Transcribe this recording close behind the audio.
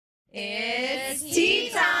It's tea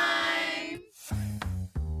time!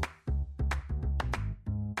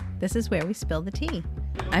 This is where we spill the tea.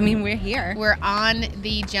 I mean, we're here. We're on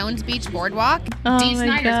the Jones Beach Boardwalk. Oh Dee my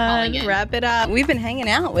Snyder's God. calling in. Wrap it up. We've been hanging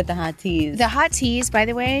out with the hot teas. The hot teas, by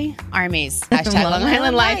the way, Armies. Hashtag Long Long Island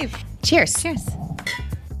Island Life. Life. Cheers. Cheers.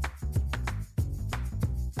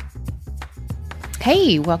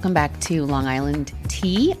 Hey, welcome back to Long Island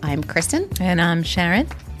Tea. I'm Kristen, And I'm Sharon.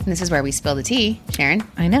 and this is where we spill the tea, Sharon,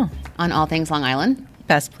 I know. on all things Long Island.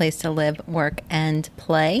 Best place to live, work, and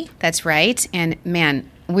play. That's right. And man,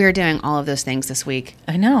 we're doing all of those things this week.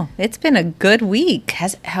 I know. It's been a good week.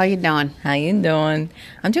 How you doing? How you doing?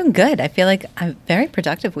 I'm doing good. I feel like a very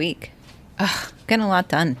productive week. Getting a lot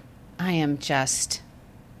done. I am just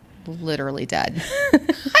literally dead. I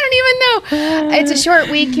don't even know. It's a short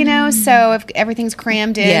week, so if everything's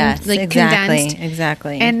crammed in, Yes, exactly. condensed.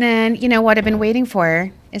 Exactly. And then, what I've been waiting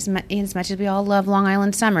for, as much as we all love Long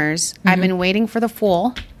Island summers, I've been waiting for the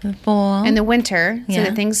fall the fall. and the winter so Yeah.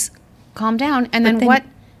 that things calm down. And then, then- what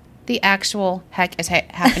the actual heck is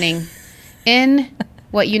happening in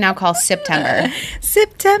what you now call September?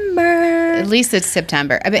 September. At least it's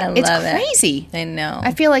September. I mean, I it's love it. crazy. I know.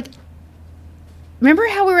 I feel like, remember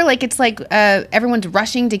how we were like, it's like everyone's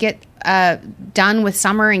rushing to get done with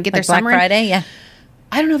summer and get like their Black summer. Friday, yeah.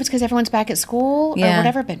 I don't know if it's because everyone's back at school or Yeah.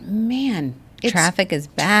 whatever, but man, it's Traffic is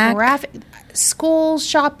back. traffic, school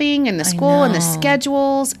shopping and the school and the know.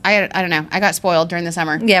 schedules. I don't know. I got spoiled during the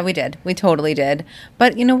summer. Yeah, we did. We totally did.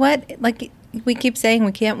 But you know what? Like we keep saying,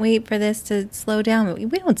 we can't wait for this to slow down. But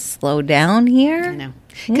we don't slow down here. I know.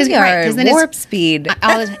 Because we right, are 'cause then it's- warp speed.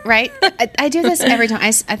 Right? I do this every time.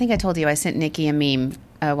 I think I told you I sent Nikki a meme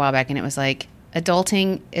a while back, and it was like,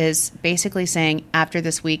 adulting is basically saying after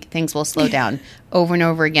this week things will slow down over and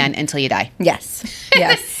over again until you die. Yes.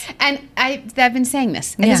 Yes. And I've been saying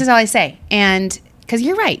this, and Yeah. this is all I say. And because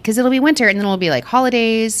you're right, because it'll be winter, and then it'll be like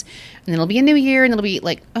holidays, and then it'll be a new year, and it'll be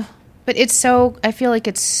like, oh. But it's so, I feel like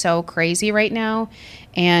it's so crazy right now,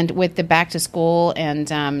 and with the back to school and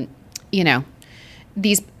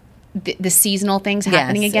these the seasonal things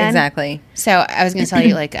happening Yes, again. exactly. So I was going to tell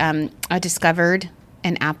you, like, I discovered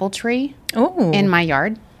an apple tree Oh. in my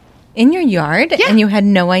yard. In your yard? Yeah. And you had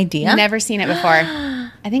no idea? Never seen it before.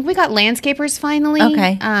 I think we got landscapers finally.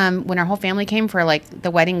 Okay. When our whole family came for like the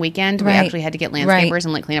wedding weekend, we Right. actually had to get landscapers Right.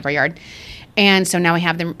 and like clean up our yard. And so now we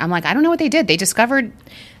have them. I'm like, I don't know what they did. They discovered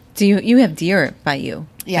Do you have deer by you?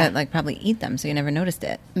 Yeah. That like probably eat them, so you never noticed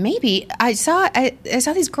it. maybe I saw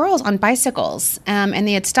these girls on bicycles, and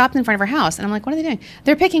they had stopped in front of our house. And I'm like, what are they doing?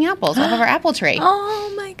 They're picking apples off of our apple tree.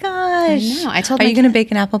 Oh my gosh. I know. I told Are my you going to kid-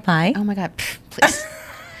 bake an apple pie? Oh my God, please.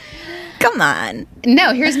 Come on.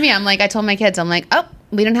 No, here's me. I'm like, I told my kids, I'm like, oh,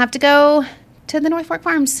 we don't have to go to the North Fork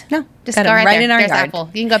Farms. No. Just Got go it right right there. in our There's yard. apple.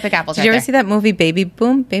 You can go pick apples Did right you ever there. see that movie Baby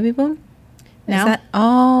Boom? Baby Boom? No.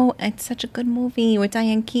 Oh, it's such a good movie with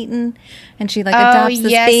Diane Keaton, and she like Oh, adopts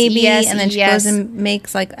this yes, baby, yes, and then she yes. goes and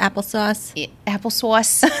makes like applesauce.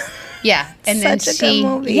 Applesauce. Yeah. And then Such a good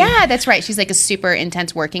movie. Yeah, that's right. She's like a super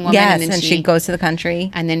intense working woman. Yes, and then she goes to the country.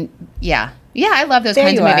 And then, yeah. Yeah, I love those There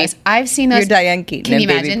kinds you of are. movies. I've seen those. You're Diane Keaton Can you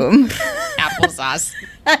in Baby imagine? Boom. Applesauce.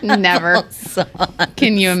 Never.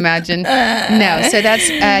 Can you imagine? No. So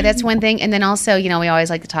that's one thing. And then also, we always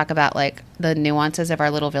like to talk about like the nuances of our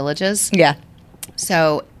little villages. Yeah.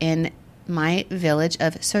 So in my village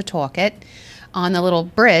of Setauket, on the little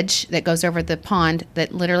bridge that goes over the pond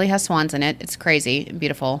that literally has swans in it, it's crazy and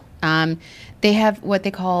beautiful. They have what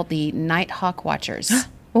they call the night hawk watchers.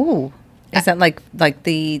 Ooh. Is that like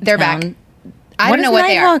the They're town? back. I What don't know is what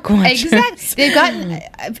they are. Nighthawk Watchers? Exactly. They've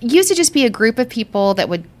got used to just be a group of people that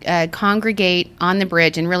would congregate on the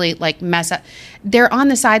bridge and really like mess up. They're on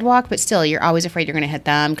the sidewalk, but still, you're always afraid you're going to hit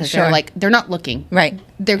them because Sure. they're not looking. Right.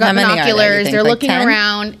 They've How got many are there, you binoculars. think? They're Like looking 10?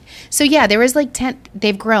 around. So yeah, there was like 10.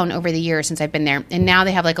 They've grown over the years since I've been there, and now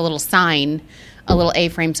they have like a little sign, a little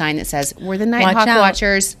A-frame sign that says "We're the Watch Nighthawk out.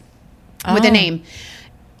 Watchers," with Oh. a name.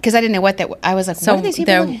 Because I didn't know what that. I was like, So what are these people?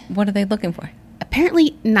 they're looking- what are they looking for?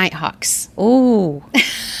 Apparently, nighthawks. Ooh.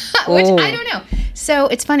 Which Ooh. I don't know. So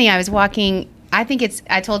it's funny. I was walking. I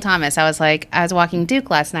told Thomas, I was walking Duke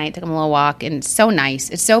last night, took him a little walk, and it's so nice.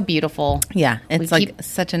 It's so beautiful. Yeah, it's We like keep-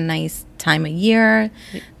 such a nice time of year.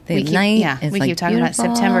 The We keep, night is we like keep talking beautiful.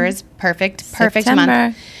 about September is perfect September.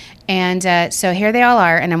 month. And so here they all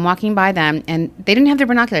are, and I'm walking by them, and they didn't have their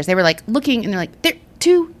binoculars. They were like looking, and they're like, there,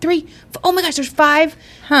 2, 3, oh my gosh, there's 5.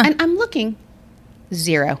 Huh. And I'm looking,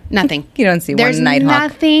 0, nothing. You don't see There's one nighthawk.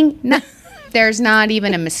 nothing. There's not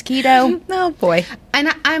even a mosquito. Oh boy,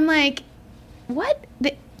 And I'm like, what?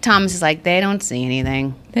 Thomas is like, they don't see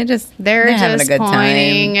anything. they're They're having a just good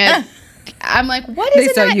pointing time. at. I'm like, what is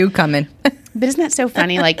They it? saw that- you coming. But isn't that so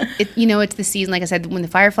funny? Like, it's the season, like I said, when the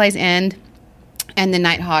fireflies end and the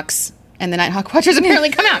Nighthawks and the Nighthawk Watchers apparently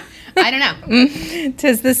come out. I don't know.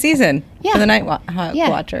 'Tis the season for the night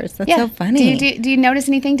watchers. That's so funny. Do you notice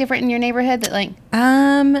anything different in your neighborhood that like?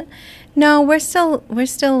 No, we're still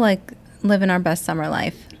like living our best summer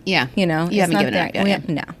life. Yeah. You know, You haven't given up yet.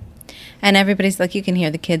 No. And everybody's like, you can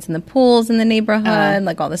hear the kids in the pools in the neighborhood,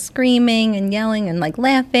 like all the screaming and yelling and like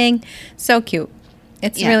laughing. So cute.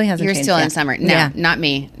 It really hasn't You're changed still yet. in summer. No, not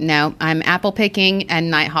me. No, I'm apple picking and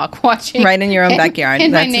Nighthawk watching. Right in your own backyard. In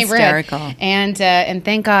That's my neighborhood. hysterical. And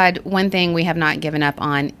thank God, one thing we have not given up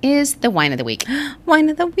on is the wine of the week, Wine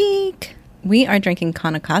of the week. We are drinking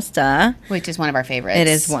Conacosta. which is one of our favorites. It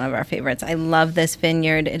is one of our favorites. I love this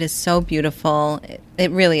vineyard. It is so beautiful. It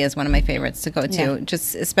really is one of my favorites to go to, Yeah.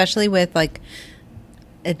 just especially with like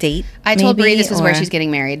a date. I told maybe, Bree this is where or- she's getting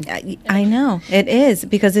married. I know. It is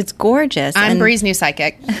because it's gorgeous. I'm and Bree's new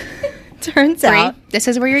psychic. turns Bree, out this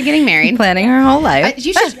is where you're getting married. planning her whole life.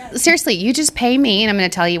 You should seriously. You just pay me, and I'm going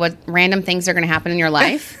to tell you what random things are going to happen in your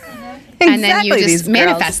life, and then you Exactly, just these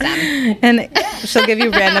manifest girls. them. And she'll give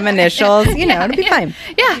you random initials. You know, it'll be fine.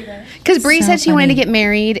 Yeah, because Bree So said she wanted to funny. get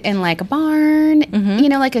married in like a barn,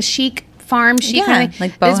 like a chic farm chic Yeah, kind of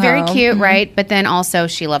like It's very boho. cute, right? But then also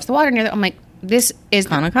she loves the water near the. I'm like, this is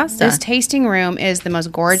Conacosta. This tasting room is the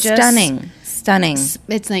most gorgeous, Stunning.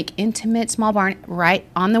 It's like intimate, small barn right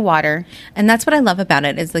on the water. And that's what I love about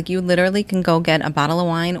it is like you literally can go get a bottle of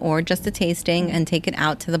wine or just a tasting and take it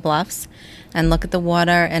out to the bluffs and look at the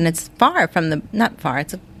water. And it's far from not far.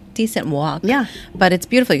 It's a decent walk. Yeah. But it's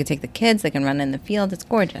beautiful. You can take the kids. They can run in the field. It's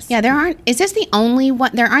gorgeous. Yeah, is this the only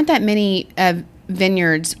one? There aren't that many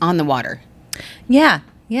vineyards on the water. Yeah.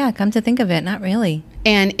 Yeah. Come to think of it, not really.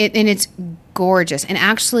 And it's gorgeous. And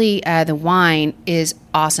actually, the wine is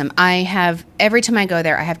awesome. Every time I go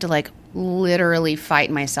there, I have to like literally fight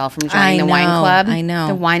myself from joining the wine club. I know.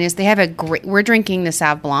 The wine they have we're drinking the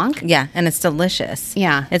Sauv Blanc. Yeah, and it's delicious.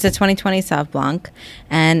 Yeah. It's a 2020 Sauv Blanc,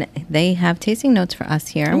 and they have tasting notes for us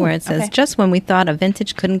here where it says, okay. just when we thought a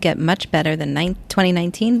vintage couldn't get much better than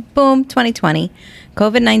 2019, boom, 2020.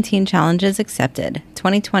 COVID-19 challenges accepted.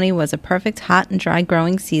 2020 was a perfect hot and dry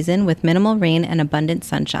growing season with minimal rain and abundant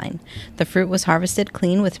sunshine. The fruit was harvested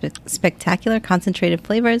clean with spectacular concentrated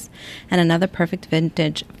flavors and another perfect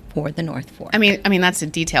vintage for the North Fork. I mean that's a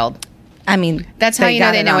detailed. That's how they you know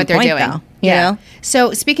got they it know on what they're point, doing. though, you know?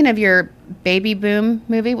 So speaking of your Baby Boom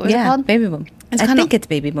movie, what was it called? Baby Boom. It's I kinda- think it's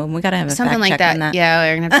Baby Boom. We got to have a Something fact like check that. on that. Yeah,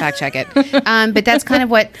 we're gonna have to fact check it. But that's kind of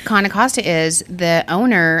what Conacosta is. The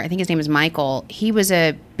owner, I think his name is Michael. He was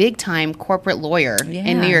a big time corporate lawyer in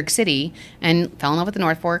Yeah. New York City and fell in love with the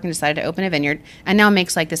North Fork and decided to open a vineyard. And now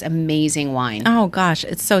makes like this amazing wine. Oh gosh,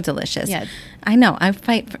 it's so delicious. Yeah. I know. I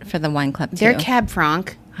fight for the wine club too. Their Cab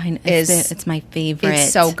Franc I know, is it's my favorite.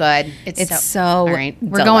 It's so good. It's so all right.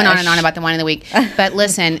 We're going on and on delish. about the wine of the week. But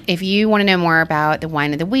listen, if you want to know more about the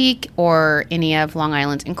wine of the week or any of Long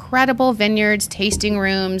Island's incredible vineyards, tasting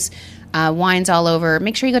rooms, wines all over,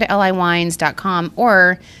 make sure you go to liwines.com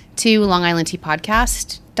or to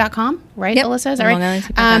longislandteapodcast.com, right, Yep. Alyssa? Is that right? Long Island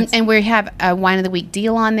Tea Podcast. And we have a wine of the week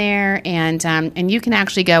deal on there, and you can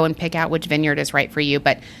actually go and pick out which vineyard is right for you.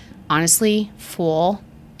 But honestly, fall,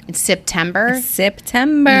 it's September.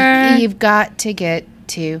 September. You've got to get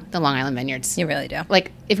to the Long Island vineyards. You really do.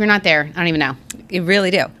 Like, if you're not there, I don't even know. You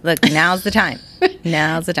really do. Look, now's the time.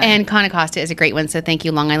 Now's the time. And Conacosta is a great one. So thank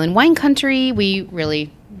you, Long Island Wine Country. We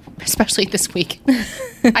really, especially this week.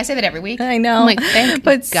 I say that every week. I know. I'm like, thank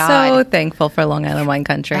but God. so thankful for Long Island Wine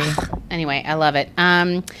Country. Anyway, I love it.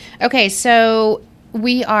 Okay, so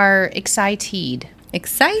we are excited.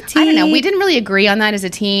 Exciting. I don't know. We didn't really agree on that as a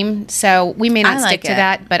team, so we may not I stick like to it.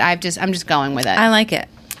 that. But I'm just going with it I like it.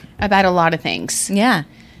 about a lot of things. Yeah.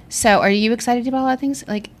 So, are you excited about a lot of things?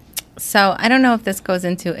 Like, So I don't know if this goes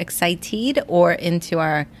into excited or into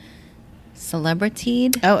our celebrity.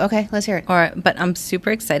 oh, okay, let's hear it. But I'm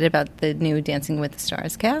super excited about the new Dancing with the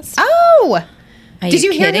Stars cast. Oh, Are did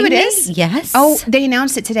you hear who kidding it me? is? Yes. Oh, they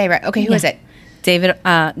announced it today, right? Okay, who is it? David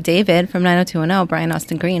from 90210, Brian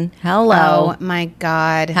Austin Green. Hello. Oh my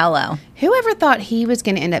God! Hello. Whoever thought he was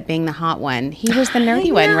going to end up being the hot one? He was the nerdy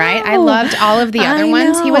I one, right? I know. loved all of the other I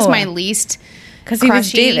ones. He was know. my least Because he was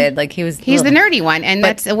crushy. David. Like he was. He's the little- nerdy one, and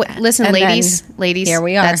But- listen, and ladies, then here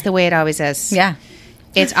we are. That's the way it always is. Yeah.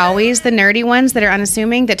 It's always the nerdy ones that are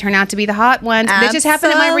unassuming that turn out to be the hot ones. That just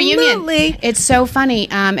happened at my reunion. Absolutely. It's so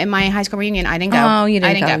funny. At my high school reunion, I didn't go. Oh, you I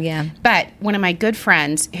didn't didn't go, yeah. But one of my good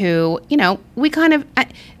friends who, we kind of,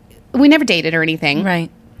 we never dated or anything.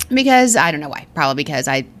 Right. Because I don't know why. Probably because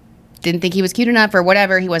I didn't think he was cute enough or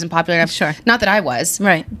whatever. He wasn't popular enough. Sure. Not that I was.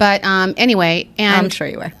 Right. But anyway, and I'm sure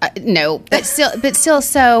you were. No, but still.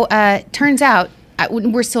 So turns out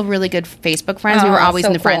we're still really good Facebook friends. We were always so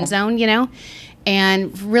in the friend cool. zone, you know,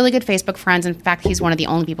 and really good Facebook friends. In fact, he's one of the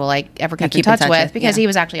only people I ever kept in keep in touch touch with with, because yeah. he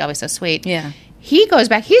was actually always so sweet. Yeah. He goes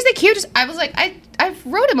back. He's the cutest. I was like, I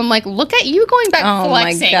wrote him. I'm like, look at you going back Oh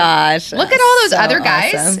flexing. my gosh. Look at all those So other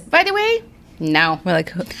guys. awesome. By the way, no. We're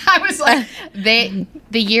like, I was like,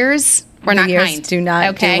 the years were not years kind. do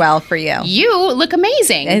not do well for you. You look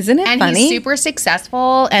amazing. Isn't it and funny? he's super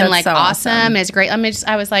successful and That's like so awesome. awesome. And it's great.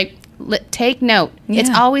 I was like, take note. It's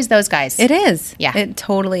Yeah. always those guys. it is. Yeah. It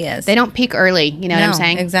totally is. They don't peak early. You know what I'm No,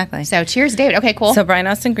 saying? exactly. So cheers, David. Okay, cool. So Brian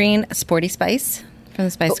Austin Green, Sporty Spice from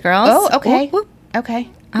the Spice Girls. oh, okay. Whoop, whoop. Okay.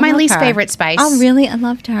 I My love least her. favorite Spice. Oh, really? I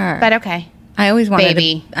loved her. But okay. I always wanted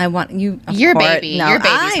Baby. I want you. Of You're course. baby. No, You're baby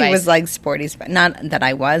I Spice. was like Sporty Spice. Not that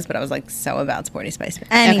I was, but I was like so about Sporty Spice.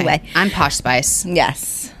 Anyway, Okay. I'm Posh Spice.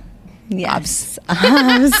 yes, yes.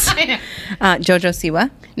 I know. Jojo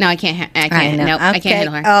Siwa. No, I can't. I can't. know. Nope, I can't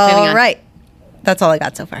handle her. All Moving on. right. That's all I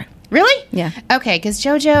got so far. Really? Yeah. Okay, because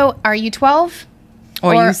JoJo, are you 12?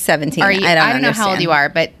 Or you 17? Are you, I don't know how old understand. you are,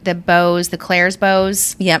 but the bows, the Claire's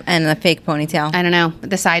bows, Yep, and the fake ponytail. I don't know,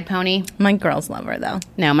 the side pony. My girls love her though.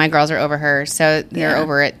 No, my girls are over her, so they're Yeah.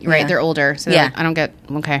 over it. Right? Yeah. They're older, so Yeah. I don't get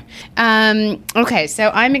okay. Okay, so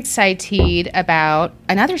I'm excited about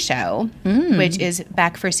another show, which is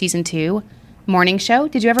back for season 2, morning show.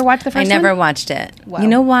 Did you ever watch the I first never one? watched it. Wow. You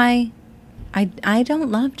know why? I don't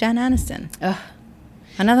love Jen Aniston. Ugh.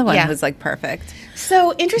 Another one Yeah. who's like perfect.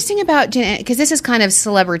 So interesting about Jen, because this is kind of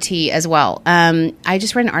celebrity as well. I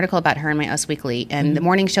just read an article about her in my Us Weekly, and the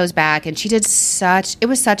morning show's back, and she did it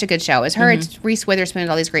was such a good show. It was her, it's Reese Witherspoon,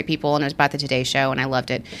 and all these great people, and it was about the Today Show, and I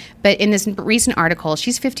loved it. But in this recent article,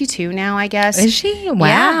 she's 52 now, I guess. Is she? Wow.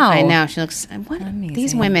 Yeah, I know. She looks, these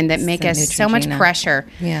Amazing. women that It's make the us so much Neutrogena. pressure.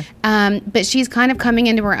 Yeah. But she's kind of coming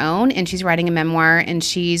into her own, and she's writing a memoir, and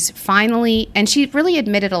she's finally, and she really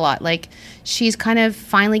admitted a lot. Like, she's kind of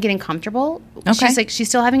finally getting comfortable. Okay. She's like, she's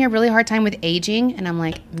still having a really hard time with aging, and I'm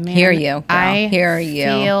like, man, Hear you, girl. I Hear you.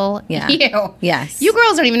 feel Yeah. you. Yes. You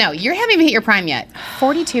girls don't even know. You haven't even hit your prime yet.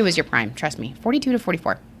 42 is your prime. Trust me. 42 to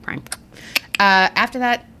 44 prime. After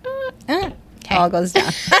that, All goes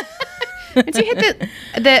down. once you hit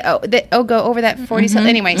go over that 40 something.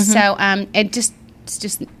 Anyway, so it's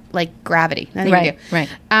just like gravity. Nothing you can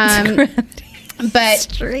do. Right. But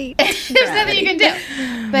Straight. there's nothing you can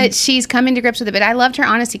do. But she's coming to grips with it. But I loved her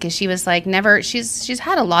honesty because she was like she's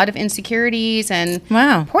had a lot of insecurities and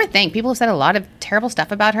Wow. poor thing. People have said a lot of terrible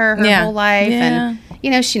stuff about her Yeah. whole life. Yeah.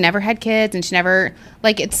 And she never had kids and she never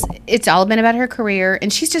it's all been about her career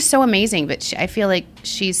and she's just so amazing. But I feel like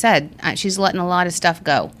she said she's letting a lot of stuff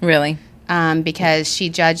go. Really? Because she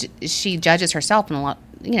judges herself in a lot,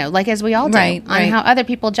 like as we all do, Right, on right. how other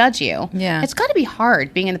people judge you. Yeah. It's got to be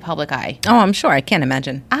hard being in the public eye. Oh, I'm sure. I can't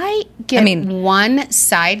imagine. I get one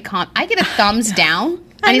side I get a thumbs down,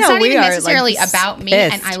 and it's know, not we even are, necessarily like, about me,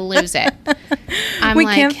 pissed. and I lose it. I'm We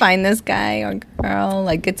like, can't find this guy or girl.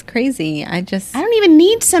 Like, it's crazy. I don't even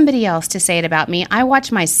need somebody else to say it about me. I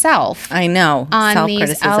watch myself I know. on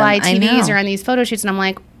these Self-criticism. I LITVs know. or on these photo shoots, and I'm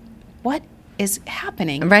like, what is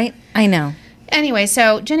happening? Right? I know. Anyway,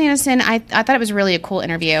 so Jen Aniston, I thought it was really a cool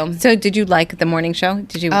interview. So, did you like the morning show?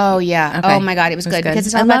 Did you? Oh yeah. Okay. Oh my God, it was good because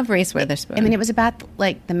it's all I about, love Reese Witherspoon. I mean, it was about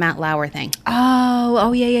like the Matt Lauer thing.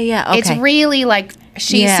 Oh, yeah. Okay. It's really like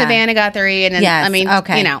she's Yeah. Savannah Guthrie, and then Yes, I mean,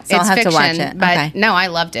 okay. So it's I'll have to fiction, watch it. but Okay. no, I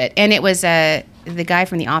loved it, and it was the guy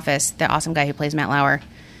from The Office, the awesome guy who plays Matt Lauer,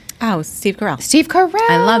 Oh, Steve Carell. Steve Carell.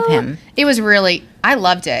 I love him. It was really, I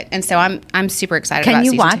loved it, and so I'm super excited. Can about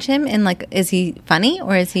you season watch 2. him in like? Is he funny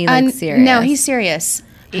or is he like serious? No, he's serious.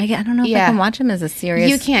 I don't know if Yeah. I can watch him as a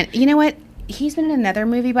serious. You can't. You know what? He's been in another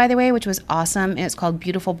movie, by the way, which was awesome, and it's called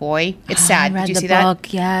Beautiful Boy. It's sad. I read Did you the see that?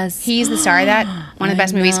 book, yes. He's the star of that. One of the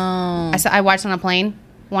best movies. know. I watched it on a plane.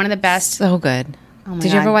 One of the best. So good. Oh my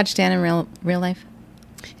Did you ever God. watch Dan in real life?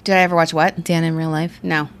 Did I ever watch what? Dan in real life?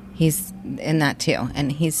 No. He's in that too,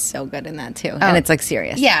 and he's so good in that too. Oh. And it's like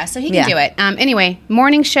serious. Yeah, so he can do it. Anyway,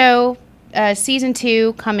 morning show, season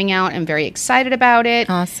 2 coming out. I'm very excited about it.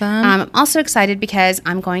 Awesome. I'm also excited because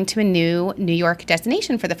I'm going to a new New York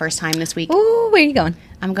destination for the first time this week. Ooh, where are you going?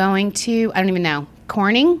 I'm going to, I don't even know,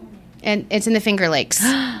 Corning, and it's in the Finger Lakes.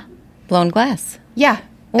 Blown Glass. Yeah.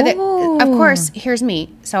 Ooh. Of course, here's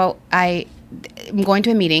me. So I'm going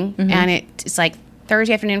to a meeting, and it's like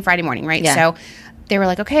Thursday afternoon, Friday morning, right? Yeah. So they were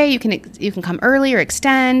like, okay, you can come early or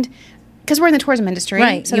extend. because we're in the tourism industry,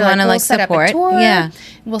 Right. So You they're wanna, we'll like, set support. up a tour. Yeah.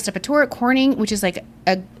 We'll set up a tour at Corning, which is like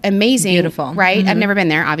amazing, Beautiful. right? I've never been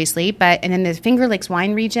there, obviously, and then the Finger Lakes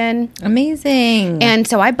wine region, Amazing. and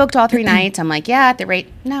so I booked all 3 nights. I'm like, yeah, at the rate,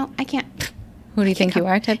 no, I can't. Who do you think you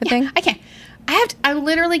are type of thing? I can't. I'm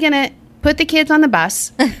literally gonna put the kids on the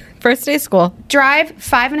bus, First day of school. drive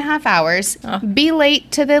 5.5 hours, be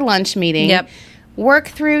late to the lunch meeting, Yep. work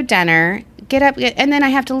through dinner, get up, and then I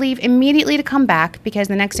have to leave immediately to come back because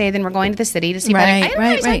the next day then we're going to the city to see. Right.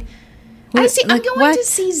 I'm going what? to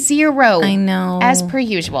see zero. I know. as per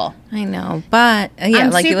usual. I know, but yeah,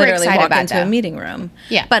 I'm like you super literally excited walk about into that. a meeting room.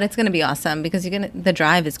 Yeah. But it's going to be awesome because the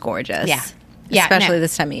drive is gorgeous. Yeah. Yeah, Especially no.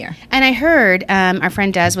 this time of year. And I heard our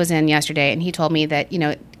friend Des was in yesterday, and he told me that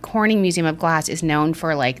Corning Museum of Glass is known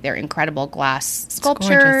for like their incredible glass sculptures,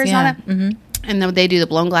 gorgeous, and all yeah. that. Mm-hmm. And then they do the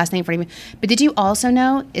blown glass thing for you. But did you also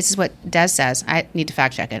know? This is what Des says. I need to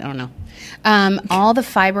fact check it. I don't know. All the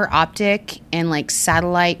fiber optic and like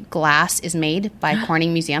satellite glass is made by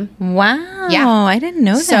Corning Museum. Wow. Yeah. I didn't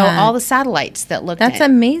know So that. all the satellites that looked That's at,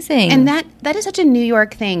 amazing. and that is such a New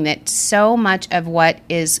York thing that so much of what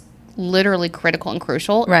is literally critical and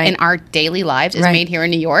crucial Right. in our daily lives is Right. made here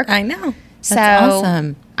in New York. I know. That's So,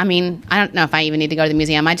 awesome. I mean, I don't know if I even need to go to the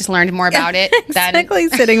museum. I just learned more about it. Exactly.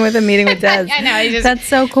 Sitting with a meeting with Des. I know. That's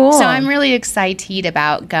so cool. So I'm really excited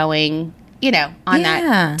about going, on Yeah.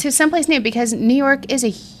 that to someplace new because New York is a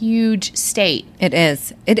huge state. It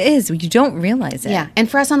is. It is. You don't realize it. Yeah. And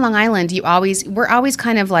for us on Long Island, we're always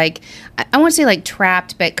kind of like, I won't say like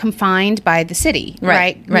trapped, but confined by the city,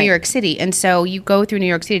 right? New right. York City. And so you go through New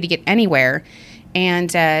York City to get anywhere.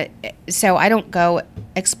 And so I don't go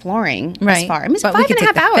exploring as Right. far. I mean, it's But we could 5.5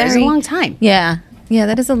 take the hours is a ferry. long time. Yeah. Yeah,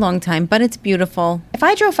 that is a long time, but it's beautiful. If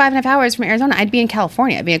I drove 5.5 hours from Arizona, I'd be in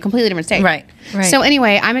California. It'd be a completely different state. Right, right. So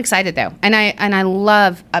anyway, I'm excited though, and I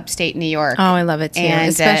love upstate New York. Oh, I love it too, And,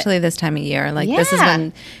 especially this time of year. Like this is yeah.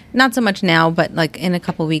 when, not so much now, but like in a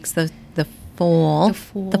couple weeks, the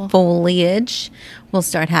foliage will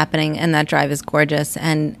start happening, and that drive is gorgeous.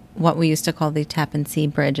 And what we used to call the Tappan Zee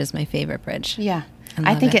Bridge is my favorite bridge. Yeah.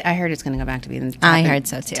 I love it. I heard it's going to go back to being I heard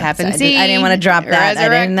so too. Tappan So Zee. I didn't want to drop that. I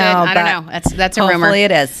didn't know. I don't but know. That's a rumor. Hopefully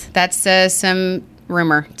it is. That's some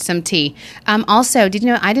rumor, some tea. Also, did you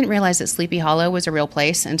know I didn't realize that Sleepy Hollow was a real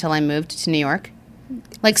place until I moved to New York?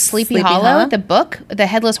 Like Sleepy Hollow, the book, the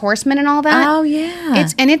Headless Horseman, and all that. Oh yeah.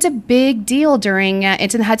 It's a big deal during.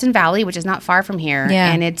 It's in the Hudson Valley, which is not far from here.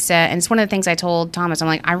 Yeah. And it's one of the things I told Thomas. I'm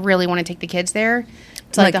like, I really want to take the kids there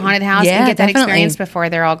to like the haunted house yeah, and get that definitely. experience before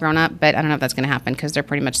they're all grown up. But I don't know if that's going to happen because they're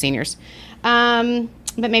pretty much seniors.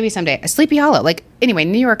 But maybe someday. Sleepy Hollow. Like anyway,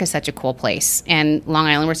 New York is such a cool place, and Long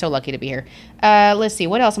Island. We're so lucky to be here. Let's see.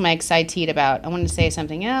 What else am I excited about? I wanted to say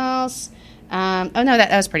something else. Oh no,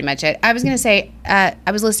 that was pretty much it. I was going to say I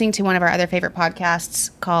was listening to one of our other favorite podcasts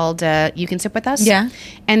called "You Can Sip with Us." Yeah,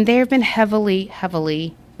 and they've been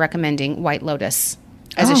heavily recommending White Lotus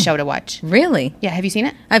as a show to watch. Really? Yeah, have you seen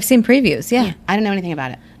it? I've seen previews. Yeah. I don't know anything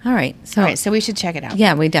about it. All right. So All right, so we should check it out.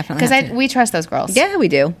 yeah, we definitely have because to. we trust those girls. Yeah, we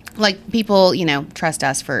do. Like people, trust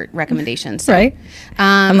us for recommendations. So, Right.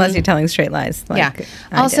 Um, Unless you're telling straight lies. Like yeah.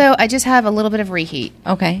 I Also, I just have a little bit of reheat.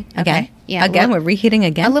 did. Okay. Again. Okay. Yeah, Again, well- we're reheating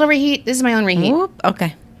again. A little reheat. This is my own reheat. Whoop.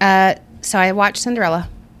 Okay. So I watched Cinderella.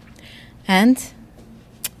 And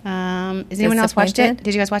Has anyone else watched it? Disappointed?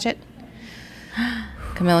 Did you guys watch it?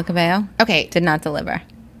 Camila Cabello Okay. did not deliver.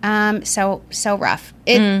 So rough.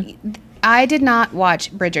 I did not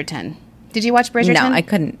watch Bridgerton. Did you watch Bridgerton? No, I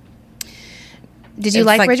couldn't. Did you it's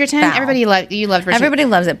like like Bridgerton? foul. Everybody loved Bridgerton. Everybody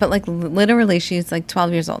loves it, but like literally, she's like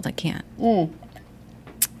 12 years old. I can't.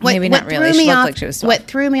 Maybe not really. She looked like she was 12. What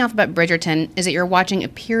threw me off about Bridgerton is that you're watching a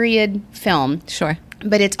period film, Sure.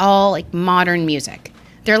 but it's all like modern music.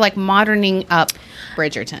 They're like moderning up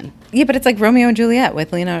Bridgerton. Yeah, but it's like Romeo and Juliet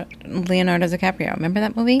with Leonardo DiCaprio. Remember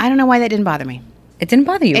that movie? I don't know why that didn't bother me. It didn't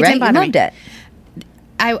bother you, It right? didn't bother you loved me.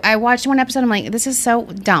 it. I watched one episode. I'm like, this is so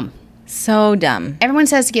dumb. So dumb. Everyone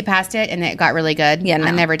says to get past it, and it got really good. Yeah, no.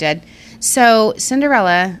 I never did. So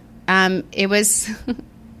Cinderella, it was,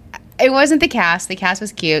 it wasn't the cast. The cast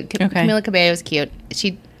was cute. Okay. Camila Cabello was cute.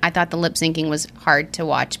 I thought the lip syncing was hard to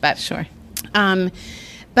watch, but Sure.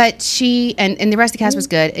 But she and the rest of the cast was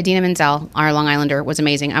good. Idina Menzel, our Long Islander, was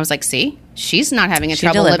amazing. I was like, see, she's not having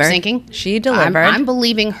trouble lip delivered. syncing. She delivered. I'm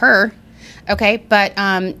believing her. Okay, but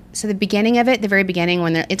so the beginning of it, the very beginning,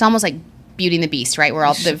 when it's almost like Beauty and the Beast, right? Where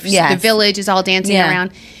all the Yes. village is all dancing Yeah.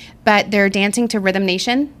 around, but they're dancing to Rhythm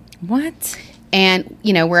Nation, What? and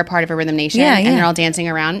we're a part of a Rhythm Nation, Yeah, and yeah. they're all dancing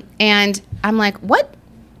around, and I'm like, what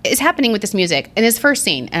is happening with this music? And this first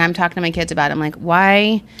scene, and I'm talking to my kids about it. I'm like,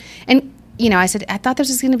 why? And I said, I thought this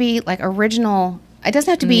was going to be like original It doesn't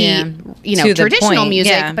have to be, Yeah. you know, To the traditional point,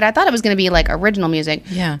 music, yeah. but I thought it was going to be like original music.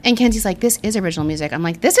 Yeah. And Kenzie's like, this is original music. I'm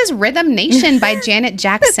like, this is Rhythm Nation by Janet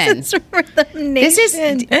Jackson. It's Rhythm This is,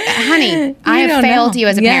 Nation. honey, I have don't failed know. you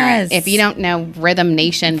as a parent. Yes. If you don't know Rhythm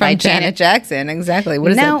Nation by From Janet Jackson. Exactly.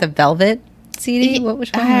 What is No. it? The Velvet CD?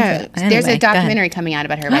 Which one is it? There's Anyway, a go ahead. documentary coming out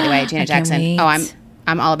about her, by the way, Janet I can't Jackson. wait. Oh,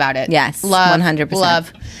 I'm all about it. Yes, love, 100%.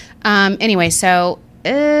 love. Anyway, so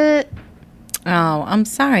Oh, I'm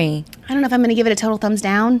sorry. I don't know if I'm going to give it a total thumbs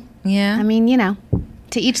down. Yeah. I mean, you know,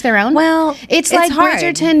 to each their own. Well, it's it's like hard.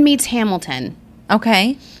 Bridgerton meets Hamilton.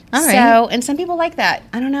 Okay. All right. So, and some people like that.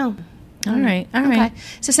 I don't know. All right. All right. Okay.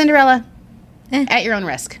 So Cinderella, Eh. at your own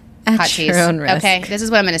risk. At Hot your cheese. own risk. Okay. This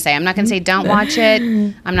is what I'm going to say. I'm not going to say don't watch it.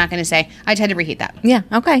 I'm not going to say I just had to reheat that. Yeah.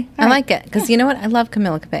 Okay. I right. like it because you know what? I love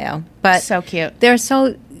Camila Cabello, but So cute. they're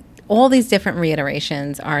so. All these different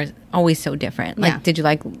reiterations are always so different. Like, Yeah. did you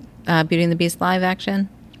like Beauty and the Beast live action?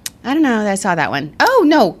 I don't know that I saw that one. Oh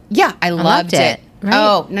no. Yeah, I loved it. right?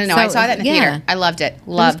 Oh no, I So, saw that in the yeah. theater. I loved it. It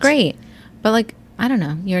Loved. was great, but like I don't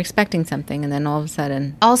know, you're expecting something, and then all of a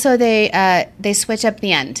sudden, Also, they switch up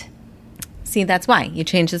the end see, that's why you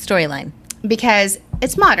change the storyline. because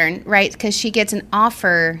it's modern, right? Because she gets an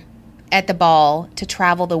offer at the ball to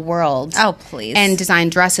travel the world. Oh, please. And design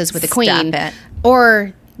dresses with the Stop queen, it.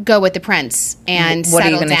 or go with the prince and What are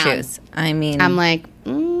you settle going to down. choose? I mean, I'm like,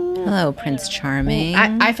 hello, Prince Charming.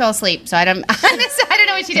 I fell asleep, so I don't. I don't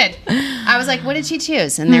know what she did. I was like, "What did she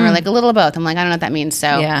choose?" And they were like, "A little of both." I'm like, "I don't know what that means."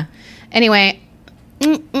 So Yeah. Anyway,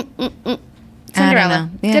 Cinderella, know.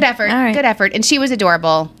 Yeah. good effort, All right. good effort, and she was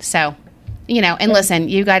adorable. So, you know, and listen,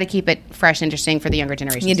 you got to keep it fresh, interesting for the younger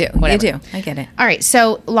generations. You do. Whatever. You do. I get it. All right,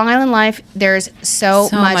 so Long Island Life, there's so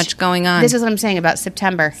much going on. This is what I'm saying about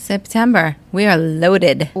September. September, we are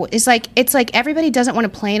loaded. It's like everybody doesn't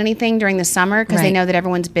want to plan anything during the summer because they Right. know that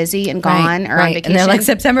everyone's busy and gone or on right. vacation. And they're like,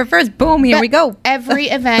 September 1st, boom, here But we go. Every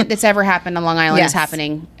event that's ever happened on Long Island Yes. is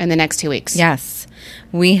happening in the next 2 weeks. Yes.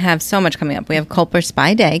 We have so much coming up. We have Culper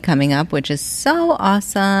Spy Day coming up, which is so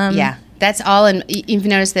awesome. Yeah. That's all in. You've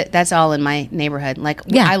noticed that that's all in my neighborhood. Like,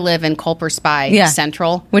 Yeah. I live in Culper Spy Yeah.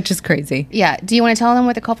 Central. Which is crazy. Yeah. Do you want to tell them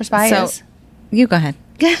what the Culper Spy So, is? you go ahead.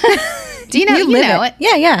 Do you know? You live know it.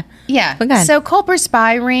 Yeah, yeah. Yeah. But go ahead. So Culper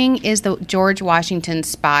Spy Ring is the George Washington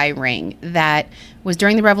spy ring that was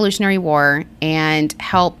during the Revolutionary War and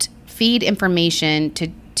helped feed information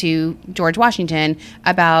to George Washington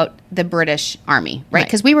about the British Army, right? Right.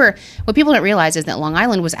 Because what people don't realize is that Long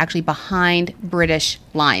Island was actually behind British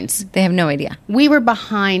lines. They have no idea. We were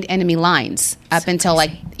behind enemy lines up until like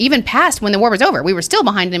even past when the war was over. We were still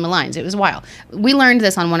behind enemy lines. It was wild. We learned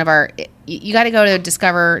this on one of our. You got to go to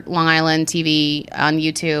Discover Long Island TV on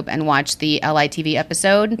YouTube and watch the LITV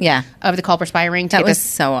episode. Yeah. Of the Culper Spy Ring. to That get was this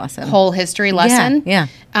so awesome. whole history lesson. Yeah.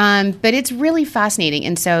 But it's really fascinating.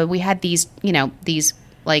 And so we had these, these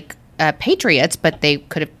like patriots, but they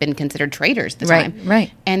could have been considered traitors at the Right, time.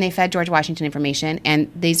 right. And they fed George Washington information.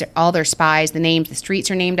 And these are all their spies. The names, the streets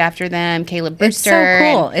are named after them. Caleb Brewster. It's so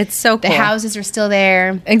cool. and It's so cool. The houses are still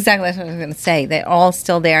there. Exactly. That's what I was going to say. They're all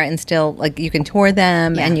still there and still, like, you can tour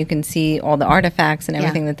them Yeah. and you can see all the artifacts and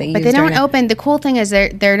everything that they use. But they don't during it. open. The cool thing is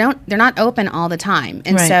they're not open all the time.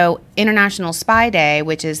 And Right. so International Spy Day,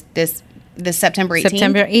 which is this September 18th.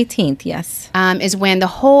 September 18th, yes. Is when the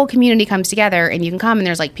whole community comes together and you can come and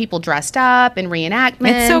there's like people dressed up and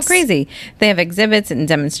reenactments. It's so crazy. They have exhibits and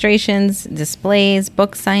demonstrations, displays,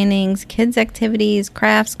 book signings, kids' activities,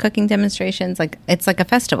 crafts, cooking demonstrations. Like it's like a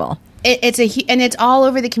festival. And it's all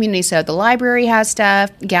over the community. So the library has stuff.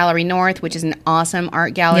 Gallery North, which is an awesome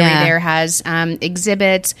art gallery Yeah. there, has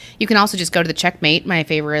exhibits. You can also just go to the Checkmate, my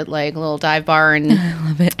favorite, like little dive bar, and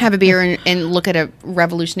have a beer and look at a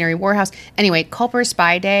Revolutionary War house. Anyway, Culper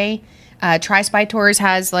Spy Day. Tri Spy Tours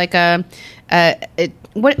has like a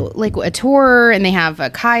tour, and they have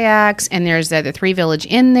kayaks, and there's the Three Village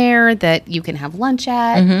Inn there that you can have lunch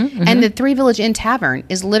at, and the Three Village Inn Tavern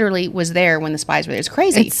was there when the spies were there. It's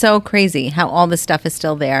crazy. It's so crazy how all this stuff is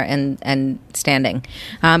still there and standing.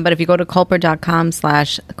 But if you go to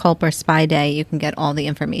culper.com/Culper Spy Day, you can get all the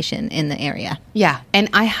information in the area. Yeah, and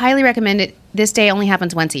I highly recommend it. This day only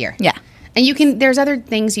happens once a year. Yeah. And there's other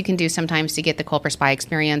things you can do sometimes to get the Culper Spy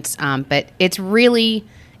experience, but it's really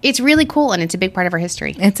cool, and it's a big part of our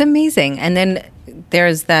history. It's amazing. And then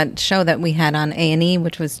there's that show that we had on A&E,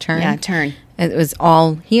 which was Turn. Yeah, Turn. It was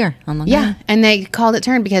all here on Long Yeah, Island. and they called it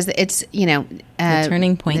Turn because it's, the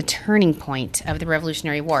turning point. The turning point of the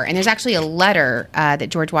Revolutionary War. And there's actually a letter that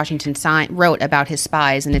George Washington wrote about his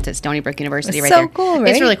spies, and it's at Stony Brook University It's right so there. cool, right?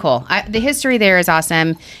 It's really cool. The history there is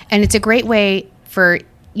awesome, and it's a great way for,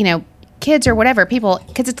 kids or whatever, people,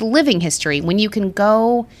 because it's living history. When you can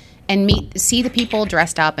go and see the people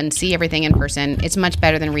dressed up and see everything in person. It's much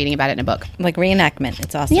better than reading about it in a book. Like reenactment.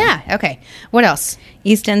 It's awesome. Yeah. Okay. What else?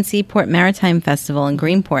 East End Seaport Maritime Festival in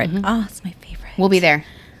Greenport. Oh, it's my favorite. We'll be there.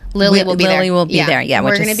 Lily will be there. Lily will be there. Yeah, we're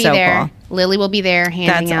which going to is be so there. cool. Lily will be there handing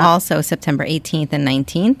That's out. also September 18th and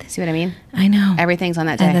 19th. See what I mean? I know. Everything's on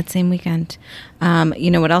that day. That same weekend.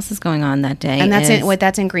 You know what else is going on that day? And that's in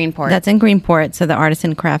Greenport. That's in Greenport. So the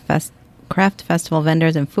Artisan Craft Festival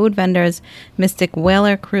vendors and food vendors, Mystic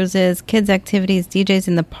Whaler cruises, kids activities, DJs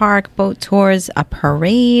in the park, boat tours, a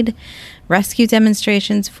parade, rescue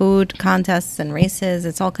demonstrations, food contests and races.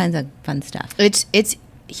 It's all kinds of fun stuff. It's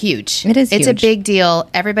huge. It is It's a huge. big deal.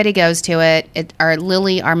 Everybody goes to it. Our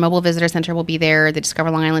mobile visitor center will be there. The Discover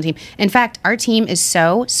Long Island team. In fact, our team is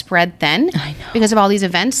so spread thin because of all these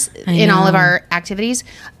events in all of our activities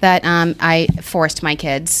that I forced my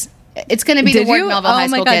kids. It's going to be Did the Ward you? Melville Oh High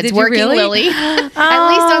my School God, kids did you working really? Lily. At least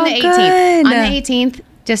on the 18th. good. On the 18th,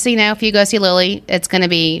 just so you know, if you go see Lily, it's going to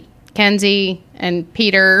be Kenzie and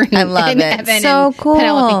Peter and, I love and it. Evan So and cool.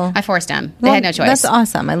 Penelope. I forced them. They had no choice. That's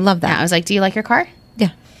awesome. I love Yeah, I that. was like, do you like your car?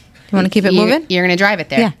 Yeah. You want to keep it moving? You're going to drive it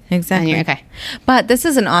there. Yeah, exactly. And okay. But this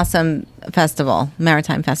is an awesome festival,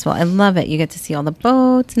 maritime festival. I love it. You get to see all the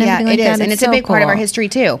boats and Yeah, everything like it is. that. And it's so a big part of cool. our history,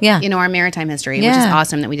 too. Yeah. You know, our maritime history, which is Yeah.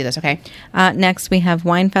 awesome that we do this. Okay. Next, we have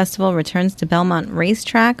Wine Festival returns to Belmont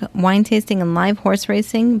Racetrack, wine tasting and live horse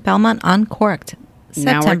racing, Belmont Uncorked,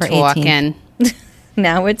 September now we're 18th. talking.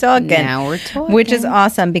 Now we're talking. Now we're talking. Which is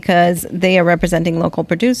awesome because they are representing local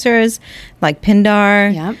producers like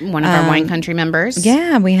Pindar. Yeah, one of our wine country members.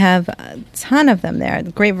 Yeah, we have a ton of them there. A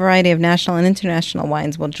great variety of national and international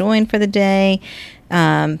wines will join for the day.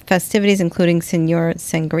 Festivities including Senor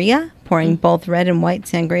Sangria, pouring both red and white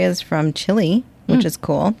sangrias from Chile, which is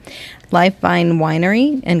cool. Life Vine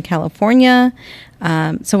Winery in California.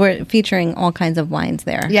 So we're featuring all kinds of wines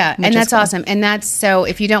there. Yeah, which and is that's cool. awesome. And that's so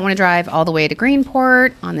if you don't want to drive all the way to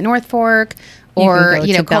Greenport on the North Fork, You or can go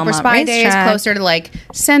to Copper Belmont Spy Days Racetrack. closer to like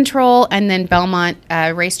Central, and then Belmont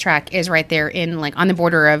Racetrack is right there in like on the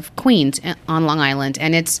border of Queens on Long Island,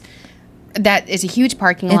 and that is a huge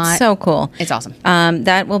parking lot. It's so cool. It's awesome.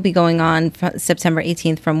 That will be going on September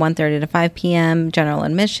 18th from 1:30 to 5 p.m. General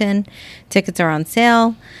admission. Tickets are on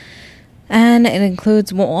sale. And it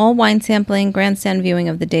includes all wine sampling, grandstand viewing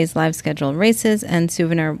of the day's live scheduled races, and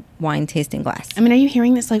souvenir wine tasting glass. I mean, are you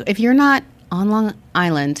hearing this? Like, if you're not on Long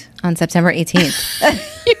Island On September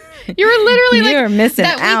 18th. you're literally like You're missing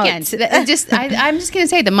that out. weekend. I'm just going to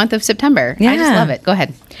say the month of September. I just Yeah. love it. Go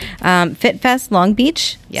ahead. Fit Fest Long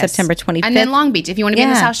Beach, Yes. September 25th. And then Long Beach, if you want to be in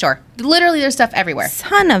the Yeah. South Shore. Literally, there's stuff everywhere.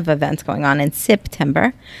 Ton of events going on in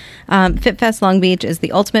September. Fit Fest Long Beach is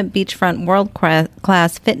the ultimate beachfront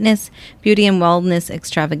world-class fitness, beauty, and wellness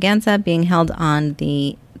extravaganza being held on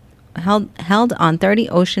 30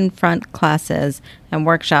 oceanfront classes and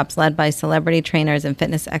workshops led by celebrity trainers and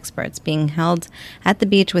fitness experts being held at the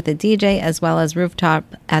beach with a DJ as well as rooftop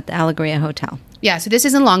at the Allegria Hotel. Yeah, so this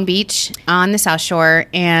is in Long Beach on the South Shore,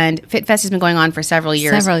 and Fit Fest has been going on for several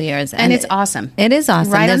years. And it's awesome. It is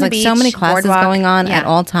awesome. Right There's on the like so beach, many classes boardwalk. going on Yeah. at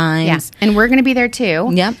all times. Yeah, and we're going to be there too.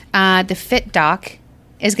 Yep. The Fit Doc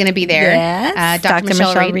is going to be there. Yes, Dr. Michelle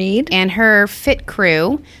Michelle Reed Reed. and her Fit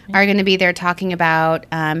crew are going to be there talking about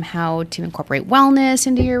how to incorporate wellness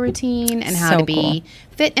into your routine and how So to be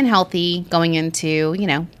fit and healthy going into,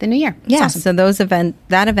 the new year. It's Yeah, awesome. so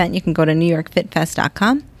that event, you can go to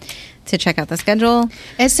newyorkfitfest.com to check out the schedule.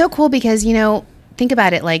 It's so cool because, think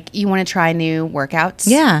about it. Like, you want to try new workouts.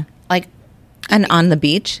 Yeah. Like, And on the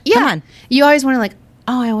beach. yeah. Come on. You always want to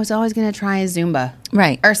I was always going to try Zumba.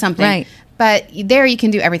 Right. Or something. Right. But there you can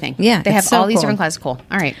do everything. Yeah, They it's have so all these cool. different classes. Cool.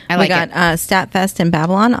 All right. I We like got it. Statfest in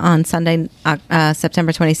Babylon on Sunday,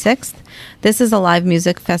 September 26th. This is a live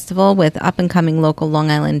music festival with up-and-coming local Long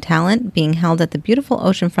Island talent being held at the beautiful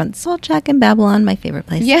oceanfront Salt Shack in Babylon, my favorite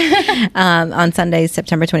place. Yeah. On Sunday,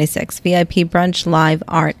 September 26th. VIP brunch, live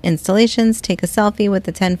art installations, take a selfie with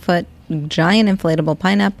the 10-foot giant inflatable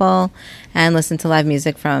pineapple, and listen to live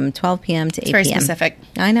music from 12 p.m. to 8 It's very p.m. specific.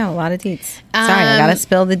 I know, a lot of deets. Sorry, I got to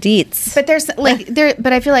spill the deets. But there's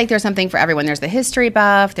but I feel like there's something for everyone. There's the history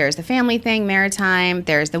buff, there's the family thing, maritime,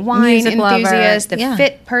 there's the wine Music lover. enthusiast, the Yeah.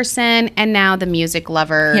 fit person, and now the music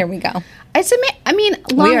lover. Here we go. We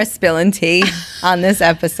We are spilling tea on this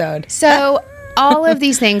episode. So all of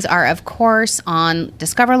these things are, of course, on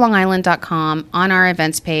discoverlongisland.com on our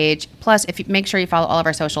events page. Plus, if you make sure you follow all of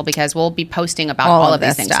our social because we'll be posting about all of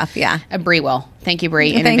these this things. stuff, yeah. Bree will. Thank you,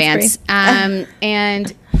 Bree, in Thanks, advance.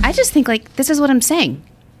 And I just think this is what I'm saying.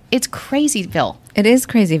 It's crazyville. It is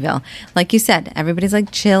Crazyville. Like you said, everybody's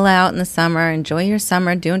like chill out in the summer, enjoy your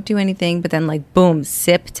summer, don't do anything. But then boom,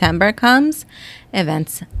 September comes,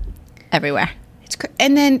 events everywhere.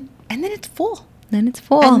 And then and then it's full. Then it's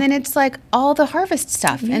full. And then it's like all the harvest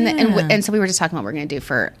stuff. And so we were just talking about what we're going to do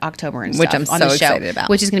for October and stuff. Which I'm on so the show, excited about.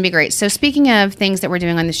 Which is going to be great. So speaking of things that we're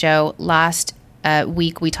doing on the show, last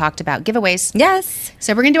week we talked about giveaways. Yes.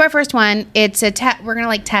 So we're going to do our first one. It's a we're going to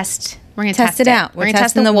like test. We're going to test it out. We're going to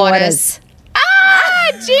test the waters.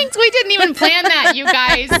 Jinx, we didn't even plan that, you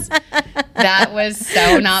guys. That was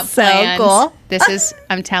so not planned. So cool. This is,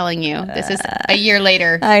 I'm telling you, this is a year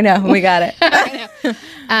later. I know. We got it. I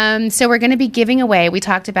know. So we're going to be giving away, we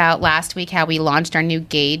talked about last week how we launched our new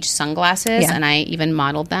Gauge sunglasses, and I even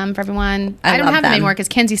modeled them for everyone. I don't have them anymore because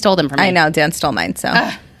Kenzie stole them from me. I know. Dan stole mine, so.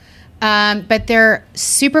 But they're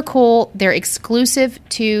super cool. They're exclusive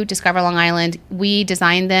to Discover Long Island. We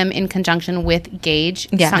designed them in conjunction with Gauge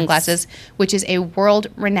Sunglasses, which is a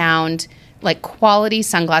world-renowned, like, quality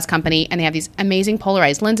sunglass company. And they have these amazing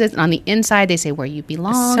polarized lenses. And on the inside, they say where you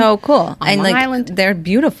belong. So cool. On Long Island. They're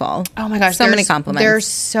beautiful. Oh, my gosh. So many compliments. They're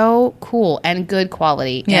so cool and good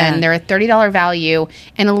quality. Yeah. And they're a $30 value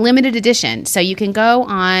and a limited edition. So you can go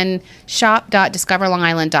on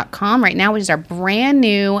shop.discoverlongisland.com right now, which is our brand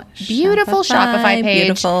new, beautiful Shopify page.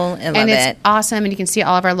 Beautiful. I love and it. it's awesome. And you can see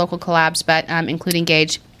all of our local collabs, but including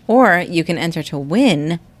Gauge. Or you can enter to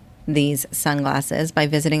win these sunglasses by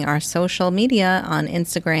visiting our social media on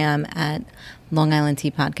Instagram at Long Island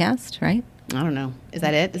Tea Podcast, right? I don't know. Is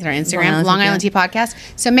that it? Is it our Instagram? Long Island Tea Podcast.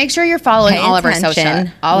 So make sure you're following all of our social.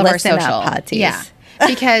 All of our social. Yeah.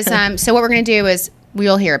 Because so what we're going to do is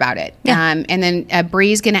we'll hear about it. Yeah. And then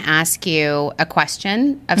Bree's going to ask you a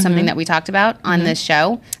question of something that we talked about on this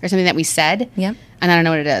show or something that we said. Yep. And I don't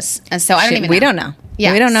know what it is. And so I don't even know. We don't know.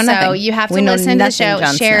 Yeah. We don't know nothing. So you have to listen to the show,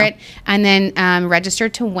 share it, and then register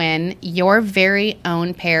to win your very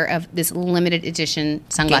own pair of this limited edition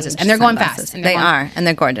sunglasses. And they're going fast. They are. And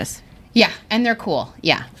they're gorgeous. Yeah. And they're cool.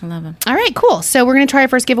 Yeah. I love them. All right, cool. So we're going to try our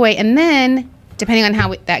first giveaway. And then, depending on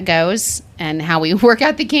how that goes and how we work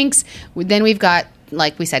out the kinks, then we've got,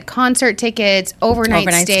 like we said, concert tickets,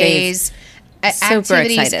 overnight stays. Super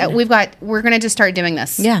activities. excited. We're going to just start doing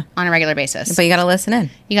this on a regular basis. But you got to listen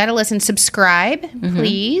in. You got to listen. Subscribe,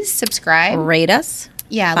 please. Subscribe. Rate us.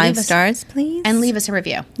 Yeah. 5 stars, please. And leave us a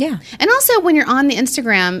review. Yeah. And also, when you're on the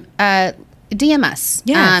Instagram, DM us.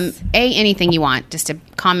 Yes. Anything you want. Just a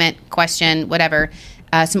comment, question, whatever.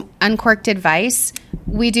 Some uncorked advice.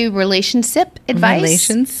 We do relationship advice.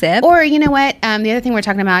 Relationship. Or, you know what? The other thing we're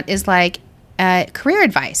talking about is like career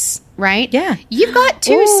advice, right? Yeah. You've got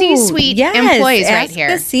 2 C-suite employees right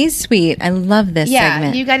here. The C-suite. I love this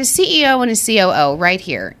segment. You got a CEO and a COO right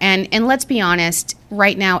here. And let's be honest,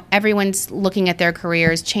 right now everyone's looking at their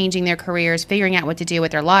careers, changing their careers, figuring out what to do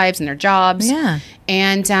with their lives and their jobs. Yeah.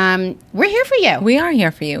 And we're here for you. We are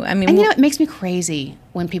here for you. I mean, and you know, it makes me crazy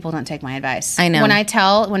when people don't take my advice. I know. When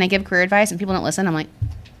I give career advice and people don't listen, I'm like,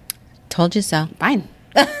 told you so. Fine.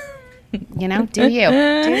 You know, do you.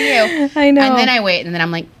 I know. And then I wait, and then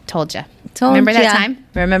I'm like, told you. Told Remember ya. that time?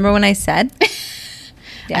 Remember when I said?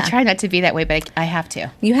 I try not to be that way, but I have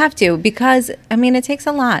to. You have to, because, I mean, it takes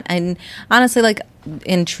a lot. And honestly, like,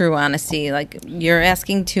 in true honesty, like, you're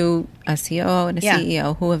asking to a COO and a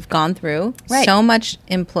CEO who have gone through so much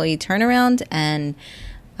employee turnaround, and,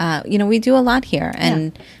 you know, we do a lot here.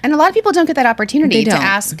 And a lot of people don't get that opportunity to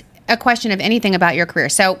ask a question of anything about your career.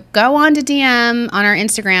 So go on to DM on our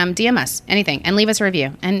Instagram, DM us anything, and leave us a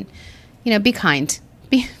review. And, you know, be kind.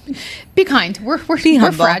 Be kind. We're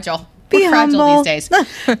fragile. We're fragile these days.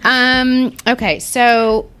 Okay,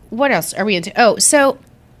 so what else are we into? Oh, so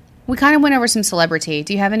we kind of went over some celebrity.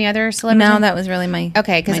 Do you have any other celebrity? No, that was really my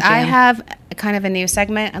Okay, because I have kind of a new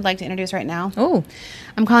segment I'd like to introduce right now. Oh.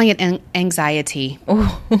 I'm calling it anxiety.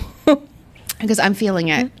 Oh. Because I'm feeling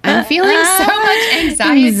it. I'm feeling so much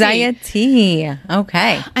anxiety. Anxiety.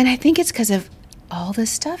 Okay. And I think it's because of all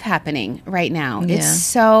this stuff happening right now. Yeah. It's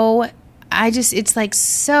so, it's like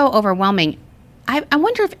so overwhelming. I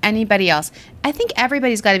wonder if anybody else, I think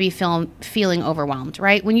everybody's got to be feeling overwhelmed,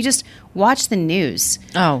 right? When you just watch the news.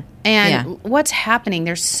 Oh. And what's happening.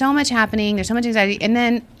 There's so much happening. There's so much anxiety. And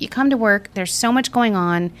then you come to work. There's so much going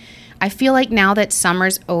on. I feel like now that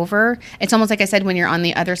summer's over, it's almost like I said when you're on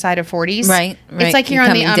the other side of 40s. Right. It's like you're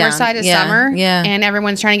on the other side of summer. Yeah. And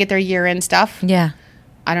everyone's trying to get their year-end stuff. Yeah.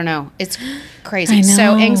 I don't know. It's crazy. I know.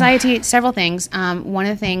 So anxiety, several things. One of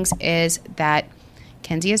the things is that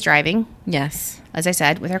Kenzie is driving. Yes. As I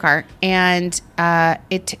said, with her car. And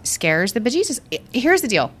it scares the bejesus. Here's the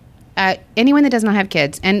deal. Anyone that does not have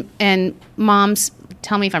kids, and moms,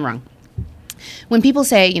 tell me if I'm wrong. When people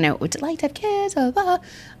say, you know, would you like to have kids? Blah, blah, blah.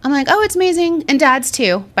 I'm like, oh, it's amazing. And dads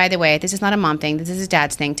too, by the way. This is not a mom thing. This is a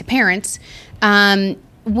dad's thing to parents.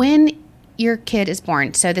 When your kid is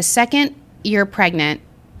born, so the second you're pregnant,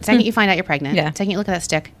 second you find out you're pregnant, second you look at that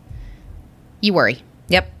stick, you worry.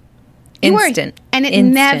 Yep. You Instant. worry. And it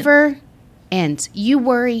Instant. never ends. You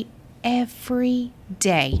worry every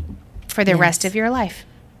day for the rest of your life.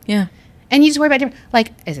 Yeah. And you just worry about different,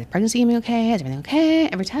 like, is the pregnancy going to be okay? Is everything okay?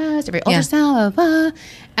 Every test, every ultrasound, blah, blah.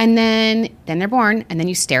 And then they're born, and then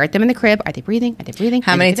you stare at them in the crib. Are they breathing? Are they breathing?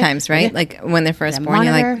 How many times, right? Like when they're first born,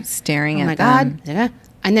 you're like staring at them. Oh my God.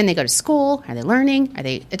 And then they go to school. Are they learning? Are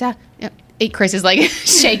they, Chris is like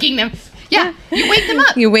shaking them. Yeah. You wake them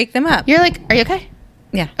up. You wake them up. You're like, are you okay?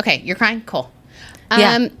 Yeah. Okay. You're crying? Cool.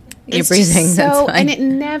 Yeah. You're It's breathing. just That's so, fine. and it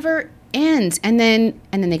never ends. And then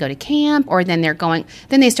they go to camp, or then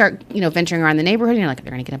they start, venturing around the neighborhood, and you're like,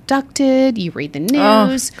 they're going to get abducted. You read the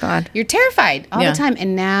news. Oh, God. You're terrified all Yeah. the time.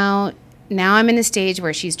 And now I'm in the stage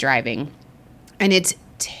where she's driving, and it's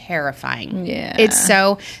terrifying. Yeah. It's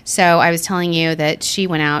so I was telling you that she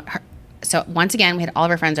went out. So once again, we had all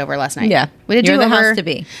of our friends over last night. Yeah. We had a You're the do-over house to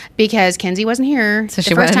be. because Kenzie wasn't here. So the she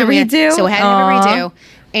first wanted to time we had- redo? So we had to Aw. have a redo.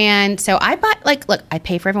 And so I bought, look, I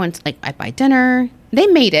pay for everyone's, I buy dinner. They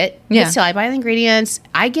made it. Yeah. But still, I buy the ingredients.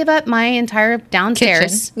 I give up my entire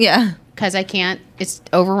downstairs Kitchen. Yeah. because I can't. It's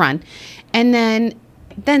overrun. And then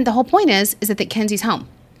the whole point is that Kenzie's home.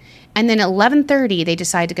 And then at 11:30, they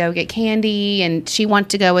decide to go get candy, and she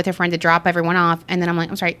wants to go with her friend to drop everyone off. And then I'm like,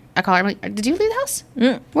 I'm sorry. I call her. I'm like, did you leave the house?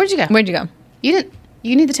 Where did you go? Where'd you go? You didn't.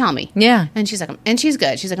 You need to tell me. Yeah. And she's like, and she's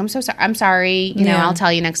good. She's like, I'm so sorry. I'm sorry. You know, Yeah. I'll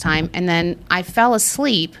tell you next time. And then I fell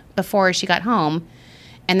asleep before she got home.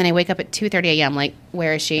 And then I wake up at 2:30 a.m. Like,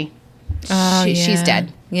 where is she? Oh, She's yeah.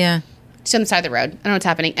 dead. Yeah. She's on the side of the road. I don't know what's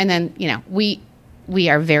happening. And then, we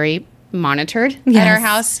are very monitored at Yes. our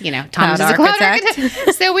house. Thomas is Cloud a cloud architect.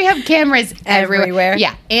 architect. So we have cameras everywhere. Everywhere.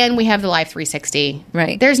 Yeah. And we have the Live 360.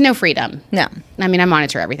 Right. There's no freedom. No. I mean, I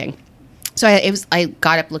monitor everything. So I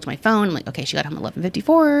got up, looked at my phone. I'm like, okay, she got home at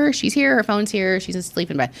 11:54. She's here. Her phone's here. She's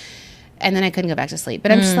asleep in bed. And then I couldn't go back to sleep.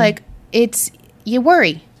 But I'm just like, you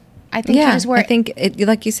worry. I think you Yeah. just worry. I think,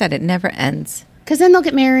 like you said, it never ends. Because then they'll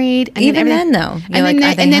get married. And Even everything- then, though. You're And like,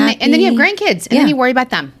 then, are they and then you have happy? grandkids. And Yeah. then you worry about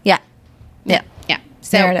them. Yeah. Yeah. Yeah.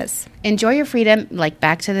 So There it is. enjoy your freedom. Like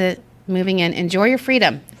back to the moving in. Enjoy your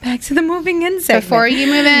freedom. Back to the moving in segment. Before you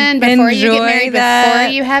move in, before you get Enjoy married, that.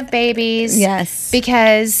 before you have babies. Yes.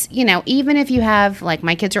 Because, even if you have, like,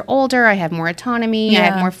 my kids are older, I have more autonomy, I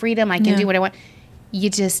have Yeah. more freedom, I can do what I want. You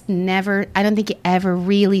just never, I don't think you ever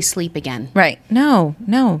really sleep again. Right. No.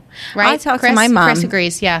 Right? I talk to Chris? my mom. Chris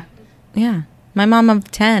agrees, yeah. Yeah. My mom of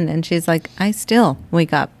 10, and she's like, I still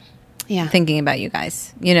wake up Yeah. thinking about you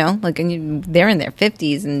guys, and they're in their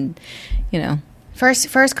 50s and,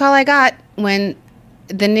 First call I got when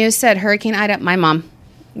the news said Hurricane Ida, my mom.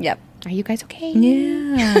 Yep. Are you guys okay?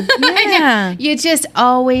 Yeah. Yeah. You just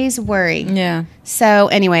always worry. Yeah. So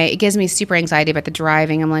anyway, it gives me super anxiety about the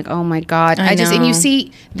driving. I'm like, oh my God. I and you know.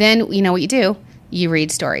 see, then you know what you do? You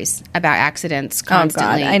read stories about accidents Oh, God.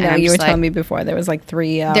 constantly. I And know. I'm You were just like, telling me before there was like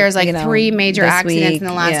 3. there's like 3 major this accidents week. in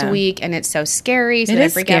the last Yeah. week, and it's so scary. So It I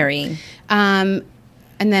is freak out. scary.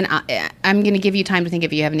 And then I'm going to give you time to think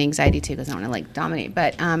if you have any anxiety too, because I don't want to dominate.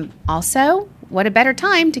 But also, what a better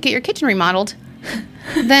time to get your kitchen remodeled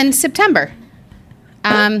than September?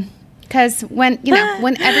 Because when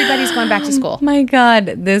everybody's going back to school. My God,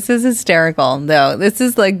 this is hysterical, though. This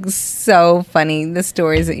is like so funny. The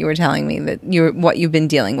stories that you were telling me that what you've been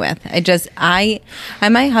dealing with.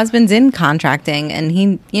 My husband's in contracting, and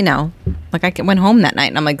he, I went home that night,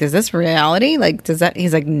 and I'm like, is this reality? Like,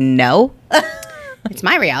 He's like, no, It's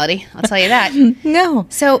my reality. I'll tell you that. no.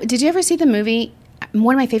 So, did you ever see the movie?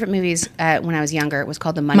 One of my favorite movies when I was younger was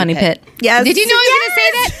called The Money Pit. Yes. Did you know I was going to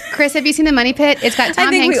say that? Chris, have you seen The Money Pit? It's got Tom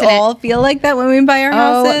I think Hanks we in all it. feel like that when we buy our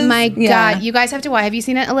houses. Oh my Yeah. God! You guys have to watch. Have you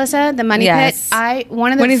seen it, Alyssa? The Money Yes. Pit.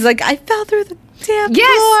 When he's like, I fell through the damn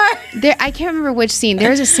yes, floor. there. I can't remember which scene.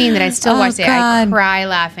 There's a scene that I still Oh, watch. There, I God. cry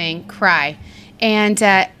laughing, and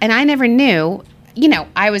I never knew.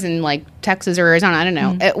 I was in like Texas or Arizona. I don't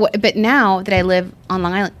know. But now that I live on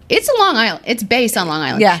Long Island, it's a Long Island. It's based on Long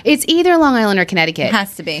Island. Yeah. It's either Long Island or Connecticut. It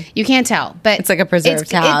has to be. You can't tell, but It's like a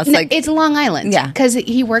preserved house, like- it's Long Island. Yeah. because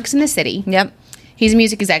he works in the city. Yep. He's a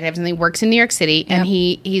music executive, and he works in New York City, and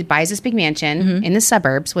Yep. he buys this big mansion in the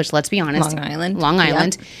suburbs, which, let's be honest, Long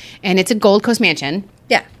Island. and it's a Gold Coast mansion.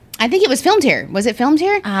 Yeah. I think it was filmed here. Was it filmed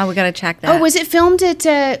here? We got to check that. Oh, was it filmed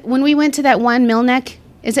at when we went to that one Millneck?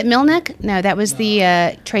 Is it Millneck? No, that was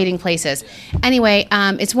the Trading Places. Anyway,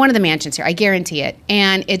 it's one of the mansions here. I guarantee it.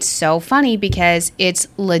 And it's so funny because it's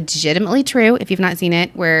legitimately true, if you've not seen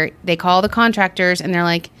it, where they call the contractors and they're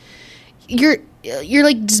like, you're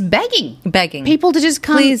like just begging people to just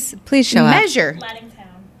come Please show up. measure. Laddingtown.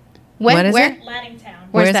 What is where? it? Laddingtown.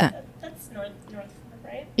 Where's Where is that? it? That's north,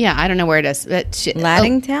 right? Yeah, I don't know where it is. But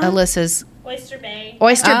Laddingtown? Alyssa's Oyster Bay.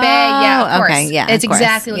 Oyster Bay, yeah, of course. Okay, yeah, it's of course,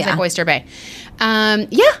 exactly looks yeah. like Oyster Bay.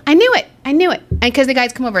 Yeah, I knew it. And because the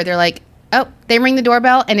guys come over, they're like, oh, they ring the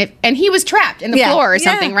doorbell, and he was trapped in the Yeah, floor or yeah.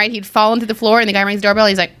 something, right? He'd fallen to the floor, and the guy rings the doorbell.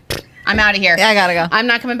 He's like, I'm out of here. Yeah, I gotta go. I'm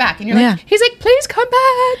not coming back. And you're Yeah. like, he's like, please come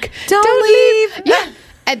back. Don't leave. Yeah.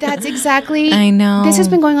 And that's exactly. I know. This has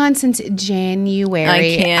been going on since January.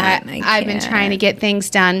 I can't. I've been trying to get things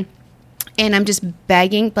done, and I'm just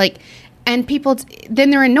begging, and people. Then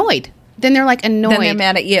they're annoyed. Then they're like annoyed. Then they're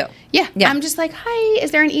mad at you. Yeah. Yeah. I'm just like, hi,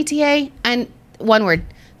 is there an ETA? And one word,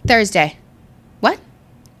 Thursday. What?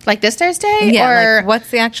 Like this Thursday? Yeah, Or like, what's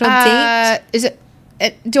the actual date? Is it?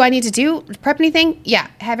 Do I need to prep anything? Yeah,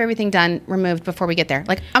 have everything done, removed before we get there.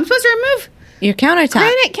 Like, I'm supposed to remove Your countertop.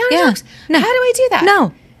 granite countertops. Yeah. No. How do I do that?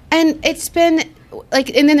 No. And it's been like,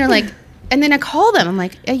 and then they're like, and then I call them. I'm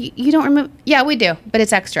like, you don't remove? Yeah, we do, but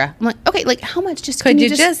it's extra. I'm like, okay, like how much? Just Could can you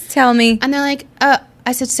just tell me? And they're like,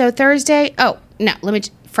 I said, so Thursday? Oh, no,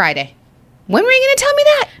 Friday. When were you going to tell me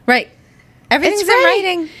that? Right. Everything's in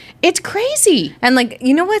writing. It's crazy. And like,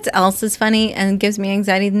 you know what else is funny and gives me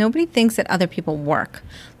anxiety? Nobody thinks that other people work.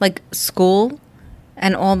 Like school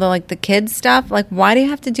and all the like the kids stuff. Like, why do you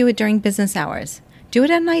have to do it during business hours? Do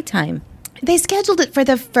it at nighttime. They scheduled it for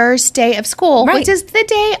the first day of school, Right. which is the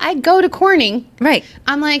day I go to Corning. Right.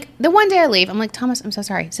 I'm like, the one day I leave, I'm like, Thomas, I'm so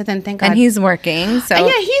sorry. So then thank God. And he's working. So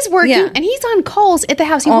Yeah, he's working Yeah. and he's on calls at the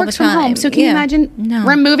house. He All works the from home. time. So can you Yeah. imagine No.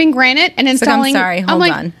 removing granite and It's like, I'm installing? sorry, hold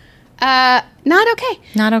like, on. Not okay.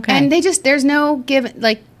 Not okay. And they just there's no give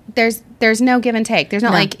there's no give and take. There's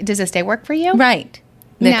not No. like, does this day work for you? Right.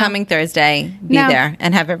 They're No. coming Thursday. Be No. there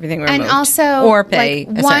and have everything removed. And also, or pay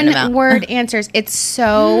like, a certain one amount. word answers. It's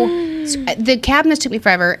so the cabinets took me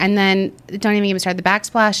forever, and then don't even get me started. The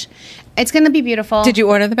backsplash, it's going to be beautiful. Did you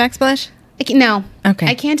order the backsplash? No. Okay.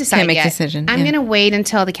 I can't decide Can't make yet. decision, I'm yeah. going to wait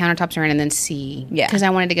until the countertops are in and then see. Yeah. Because I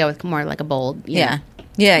wanted to go with more like a bold. you Yeah. know.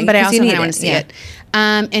 Yeah. But I 'cause also you need want to see yeah.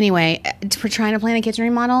 it. Anyway, for trying to plan a kitchen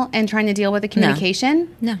remodel and trying to deal with the communication.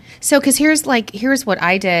 No. So, because here's what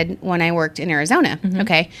I did when I worked in Arizona. Mm-hmm.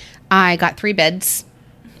 Okay, I got 3 bids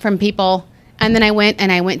from people, and then I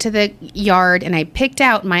went to the yard and I picked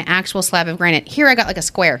out my actual slab of granite. Here, I got like a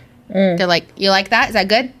square. They're like, "You like that? Is that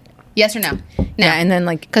good? Yes or no?" No. Yeah. And then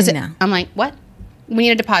like, Because no. I'm like, "What? We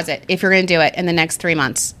need a deposit if you're going to do it in the next 3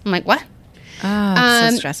 months." I'm like, "What?" Oh,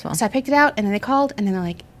 it's so stressful. So I picked it out, and then they called, and then they're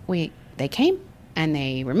like, they came, and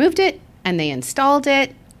they removed it, and they installed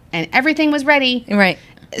it, and everything was ready. Right.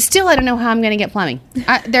 Still, I don't know how I'm going to get plumbing.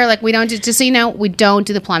 They're like, we don't, just so you know, we don't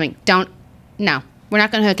do the plumbing. No, we're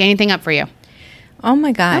not going to hook anything up for you. Oh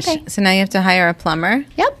my gosh. Okay. So now you have to hire a plumber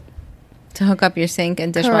Yep. to hook up your sink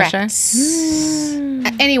and dishwasher.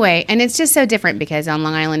 Anyway, and it's just so different because on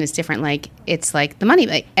Long Island it's different. Like, it's like the money,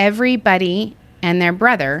 like everybody and their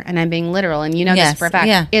brother, and I'm being literal, and you know Yes, this for a fact,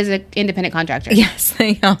 yeah. is an independent contractor. Yes,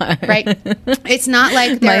 they are. Right. It's not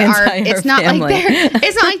like My there are. entire It's not family. like there.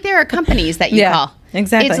 It's not like there are companies that you Yeah, call.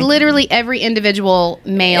 exactly. It's literally every individual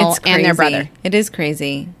male It's and their crazy. brother. It is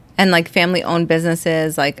crazy. And like family owned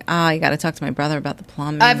businesses, like, you got to talk to my brother about the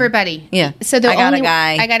plumbing. Everybody. Yeah. So the I got a only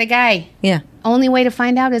guy. I got a guy. Yeah. Only way to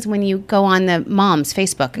find out is when you go on the mom's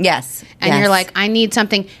Facebook. Yes. And yes. you're like, I need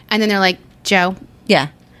something, and then they're like, Joe, yeah.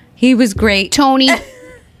 He was great. Tony,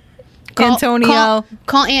 Antonio.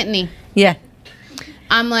 call Anthony. Yeah.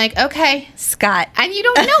 I'm like, okay. Scott. And you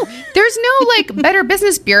don't know. There's no like Better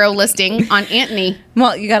Business Bureau listing on Anthony.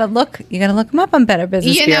 Well, you got to look him up on Better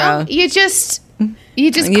Business You Bureau. know, you just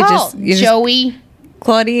You call you just- Joey.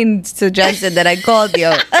 Claudine suggested that I called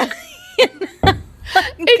you.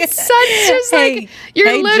 It's such just Hey, like you're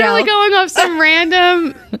hey, literally Joe. going off some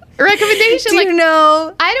random recommendation. Do Like, you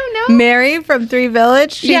know I don't know. Mary from Three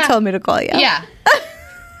Village? She Yeah. told me to call you. Yeah.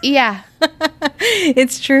 Yeah.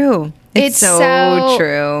 It's true. It's so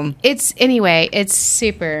true. It's anyway, it's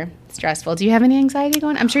super stressful. Do you have any anxiety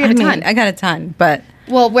going? I'm sure you have a ton. I got a ton, but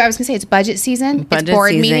Well, I was going to say it's budget season. budget it's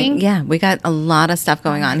board season. meeting. Yeah, we got a lot of stuff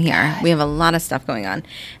going on here. We have a lot of stuff going on.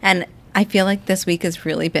 And I feel like this week has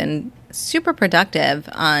really been super productive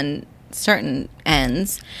on certain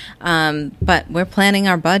ends. But we're planning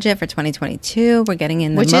our budget for 2022. We're getting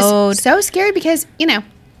in the Which mode. is so scary because,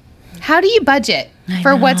 how do you budget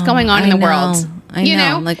for what's going on in the world? I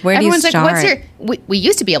know. Like, where do you Everyone's like, what's start? your... We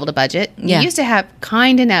used to be able to budget. Yeah. We used to have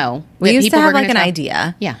kind of know. We that used people to were have gonna like an tell-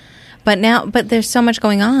 idea. Yeah. But there's so much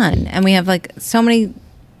going on, and we have like so many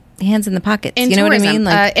hands in the pockets. In you know tourism, what I mean?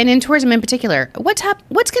 Like, and in tourism in particular, what's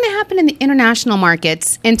going to happen in the international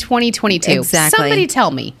markets in 2022? Exactly. Somebody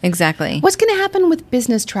tell me. exactly. What's going to happen with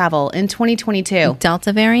business travel in 2022?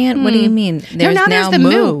 Delta variant? What do you mean? now there's the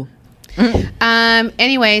Moo.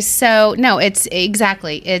 Anyway, so no, it's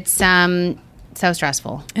exactly. It's So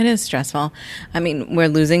stressful. It is stressful. I mean, we're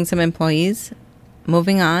losing some employees,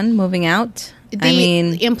 moving on, moving out.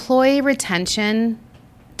 The employee retention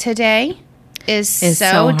today is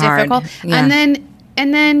so hard. difficult. Yeah.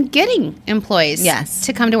 And then getting employees Yes.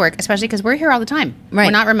 to come to work, especially because we're here all the time. Right.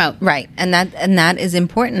 We're not remote. Right. And that is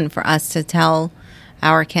important for us to tell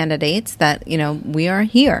our candidates that, we are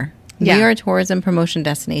here. Yeah. We are a tourism promotion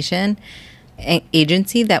destination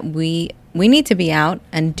agency that we need to be out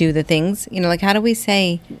and do the things. How do we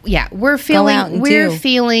say? Yeah, we're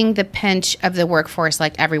feeling the pinch of the workforce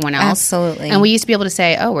like everyone else. Absolutely. And we used to be able to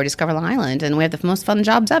say, "Oh, we're Discover Long Island and we have the most fun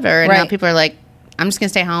jobs ever." And now Right. people are like, "I'm just going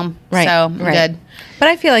to stay home." Right. So, I'm good. But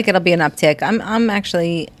I feel like it'll be an uptick. I'm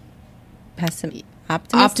actually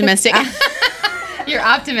Optimistic. You're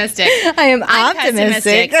optimistic. I am I'm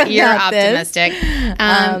optimistic. pessimistic. You're about this. optimistic.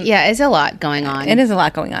 Yeah, it's a lot going on. It is a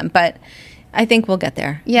lot going on, but I think we'll get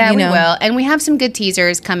there. Yeah, we will. And we have some good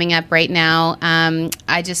teasers coming up right now.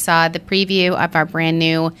 I just saw the preview of our brand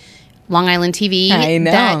new Long Island TV. I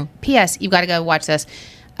know. P.S. You've got to go watch this.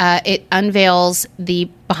 It unveils the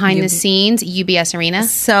behind-the-scenes UBS Arena.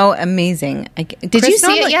 So amazing. Did you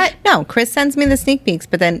see it yet? No, Chris sends me the sneak peeks,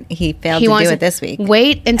 but then he failed to do it this week.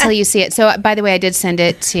 Wait until you see it. So, by the way, I did send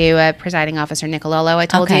it to Presiding Officer Nicololo, I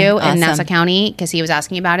told you, in Nassau County, because he was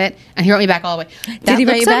asking about it, and he wrote me back all the way. Did he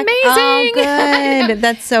write you back? Amazing. Oh, good.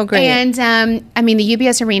 That's so great. And, the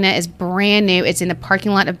UBS Arena is brand new. It's in the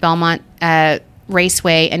parking lot of Belmont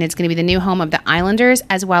Raceway, and it's going to be the new home of the Islanders,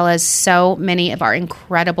 as well as so many of our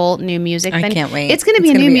incredible new music venues. I can't wait. It's going to be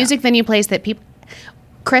a new music venue place that people...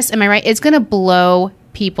 Chris, am I right? It's going to blow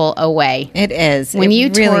people away. It is. When you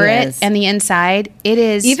really tour is. it and the inside, it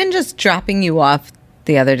is... Even just dropping you off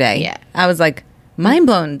the other day, Yeah. I was like mind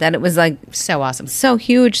blown that it was like so awesome. so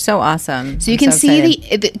huge, so awesome. So you can see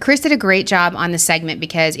Chris did a great job on the segment,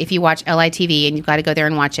 because if you watch LITV, and you've got to go there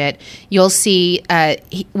and watch it, you'll see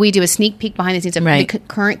we do a sneak peek behind the scenes of the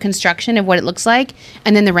current construction of what it looks like,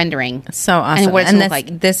 and then the rendering. So awesome. And what it's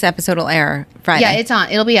like. This episode will air Friday. Yeah, it's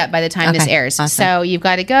on. It'll be up by the time this airs. Awesome. So you've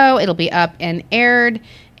got to go. It'll be up and aired.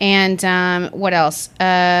 And what else?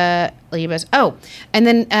 Oh, and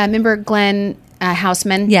then remember Glenn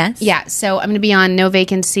Houseman? Yes. Yeah. So I'm going to be on No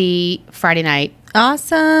Vacancy Friday night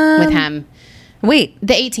Awesome. with him. Wait,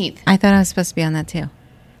 The 18th. I thought I was supposed to be on that too.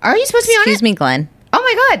 Are you supposed to be on it? Excuse me, Glenn. Oh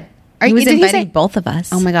my God. He was did inviting say? both of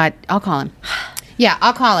us. Oh my God. I'll call him. Yeah,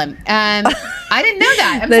 I'll call him. I didn't know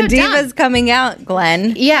that. I'm The so diva's dumb. coming out,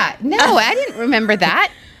 Glenn. Yeah. No, I didn't remember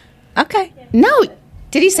that. Okay. No.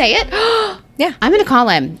 Did he say it? Yeah. I'm going to call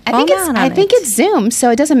him. I Call think him out I on think it. it's Zoom, so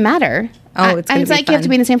it doesn't matter. Oh, it's gonna be like you have fun. to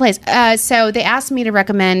be in the same place. So they asked me to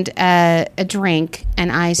recommend a drink, and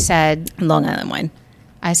I said Long Island wine.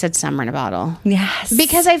 summer in a bottle. Yes.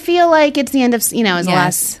 Because I feel like it's the end of, it's the Yes.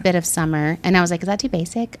 last bit of summer. And I was like, is that too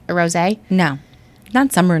basic? A rosé? No.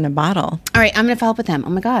 Not summer in a bottle. All right, I'm going to follow up with them. Oh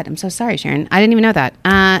my God, I'm so sorry, Sharon. I didn't even know that.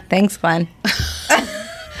 Thanks, Glenn.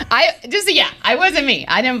 I wasn't me.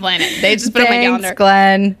 I didn't plan it. They just put it on my calendar. Thanks,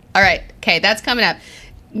 Glenn. All right. Okay, that's coming up.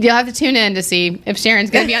 You'll have to tune in to see if Sharon's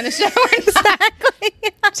going to be on the show or not.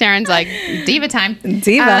 Exactly. Sharon's like, diva time.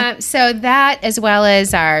 Diva. So that, as well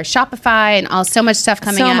as our Shopify and so much stuff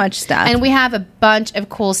coming up. So much stuff. And we have a bunch of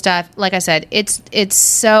cool stuff. Like I said, it's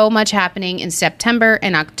so much happening in September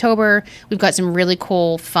and October. We've got some really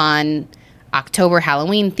cool, fun October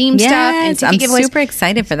Halloween themed stuff. And Yes, I'm giveaways. super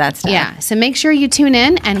excited for that stuff. Yeah. So make sure you tune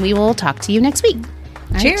in, and we will talk to you next week.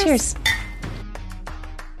 All right, Cheers. cheers.